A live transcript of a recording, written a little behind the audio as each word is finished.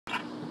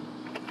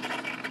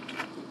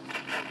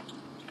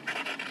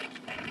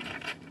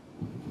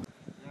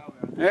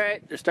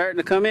Alright, they're starting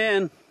to come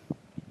in.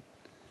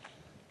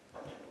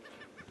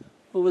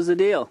 What was the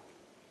deal?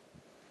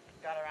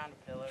 Got around a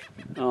pillar.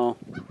 Oh.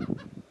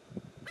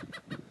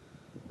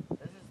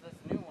 This is this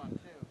new one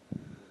too.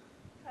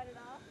 Cut it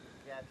off?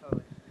 Yeah,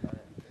 totally. Got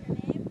it. Your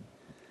name?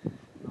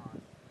 No.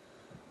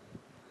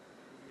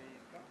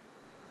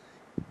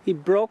 He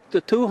broke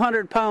the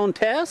 200-pound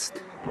test?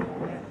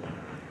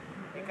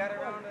 It got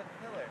around a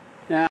pillar.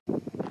 Yeah. You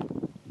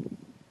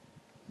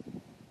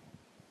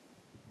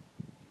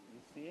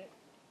see it?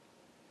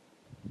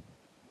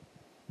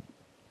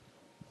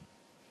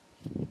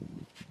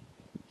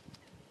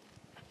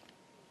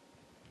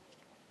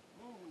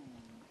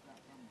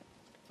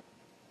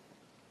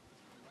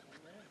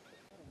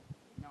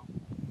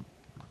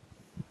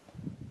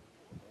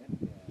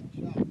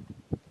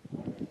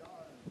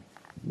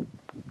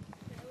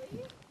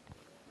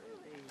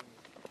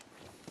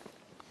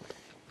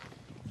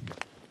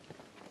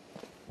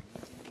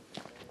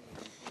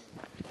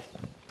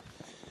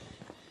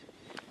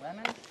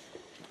 Lemon?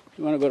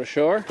 You want to go to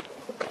shore?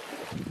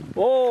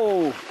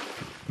 Whoa!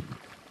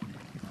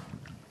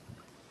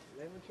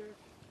 Lemon church?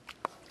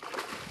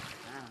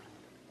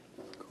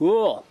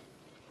 Cool.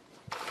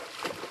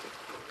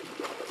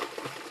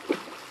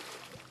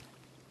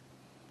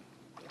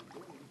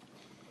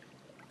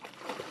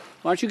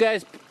 Why don't you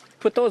guys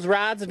put those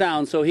rods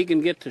down so he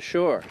can get to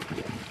shore?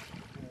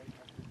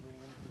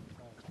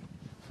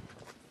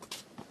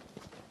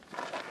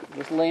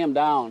 Just lay him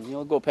down.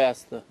 He'll go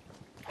past the...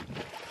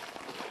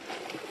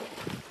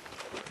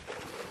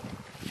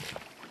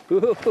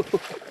 Ooh.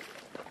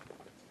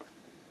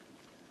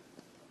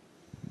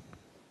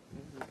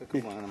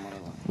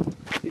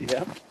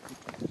 Yep.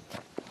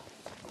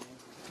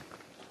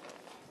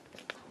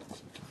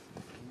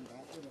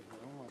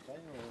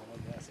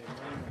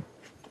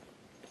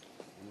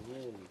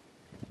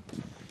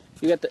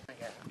 You got the...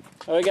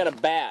 Oh, I got a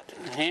bat,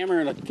 a hammer,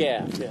 and a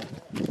gaff. Yeah.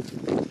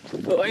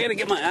 Oh, I gotta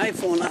get my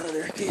iPhone out of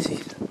there, Casey.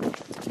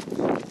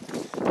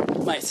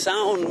 My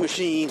sound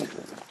machine.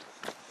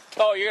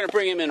 Oh, you're gonna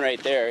bring him in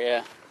right there,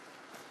 yeah.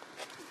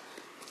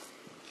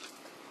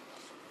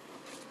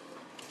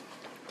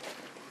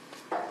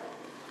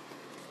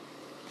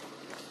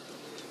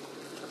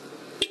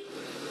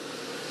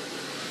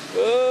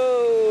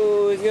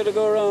 Oh, he's gonna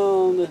go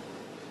around.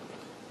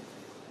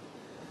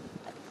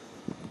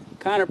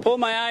 Connor, pull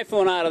my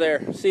iPhone out of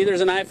there. See,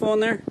 there's an iPhone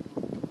there?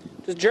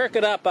 Just jerk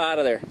it up out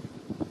of there.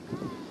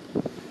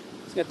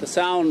 It's got the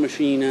sound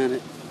machine on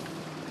it.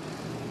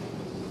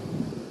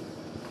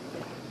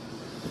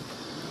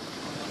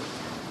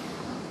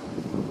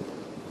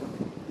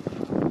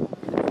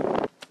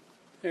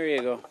 There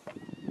you go.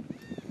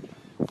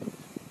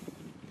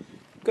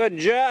 Good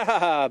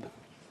job.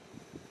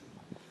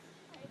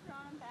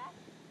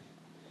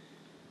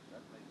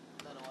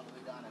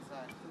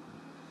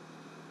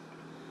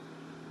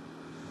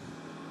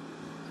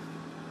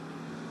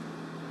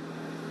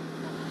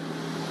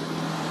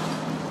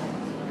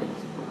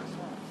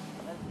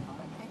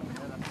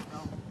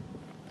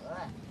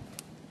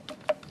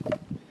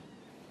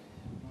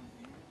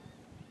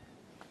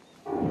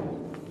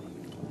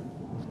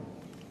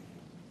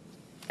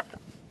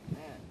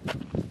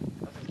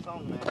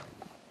 Man.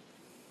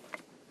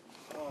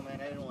 Oh man,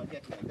 I didn't want to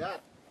get you like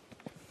that.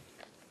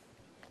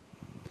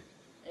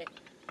 Hey.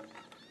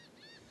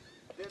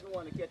 Didn't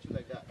want to catch you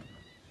like that.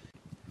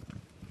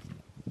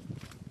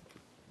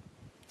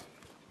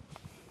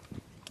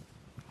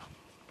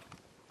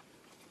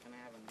 Can I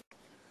have him?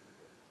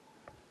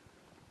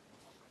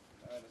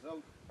 Alright, it's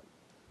out.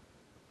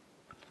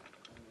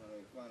 I'm going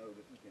to find out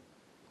if we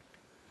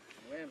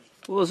can.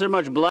 Well, is there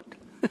much blood?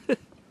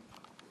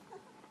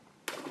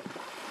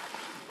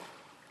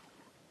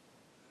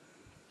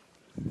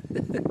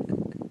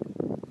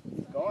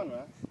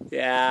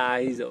 Yeah,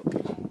 he's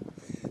okay.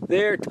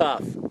 They're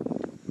tough.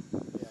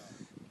 Yeah.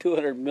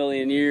 200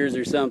 million years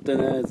or something.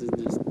 That's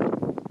just...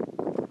 Good.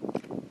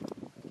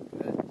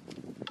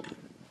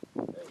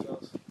 There he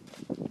goes.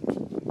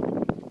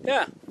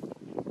 Yeah.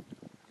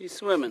 He's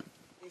swimming.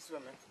 He's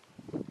swimming.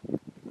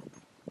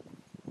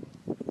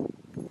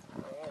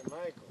 Alright,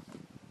 Michael.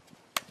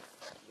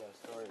 You got a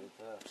story with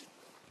that.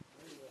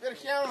 Get a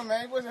camera,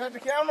 man. You wasn't have the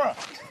camera.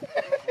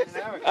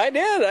 I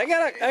did. I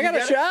got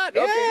a shot.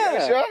 Okay, Yeah. you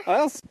got a shot?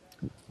 I'll...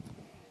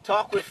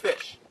 Talk with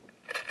fish.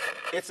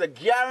 It's a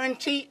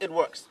guarantee it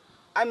works.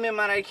 I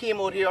remember when I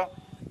came out here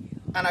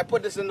and I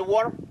put this in the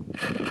water,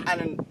 and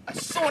then as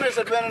soon as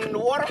it went in the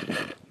water,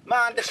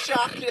 man, the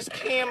shark just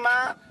came,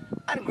 man,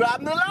 and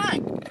grabbed the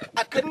line.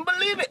 I couldn't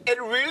believe it.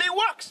 It really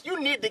works. You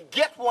need to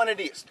get one of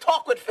these.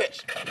 Talk with fish.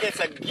 It's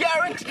a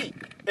guarantee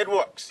it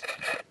works.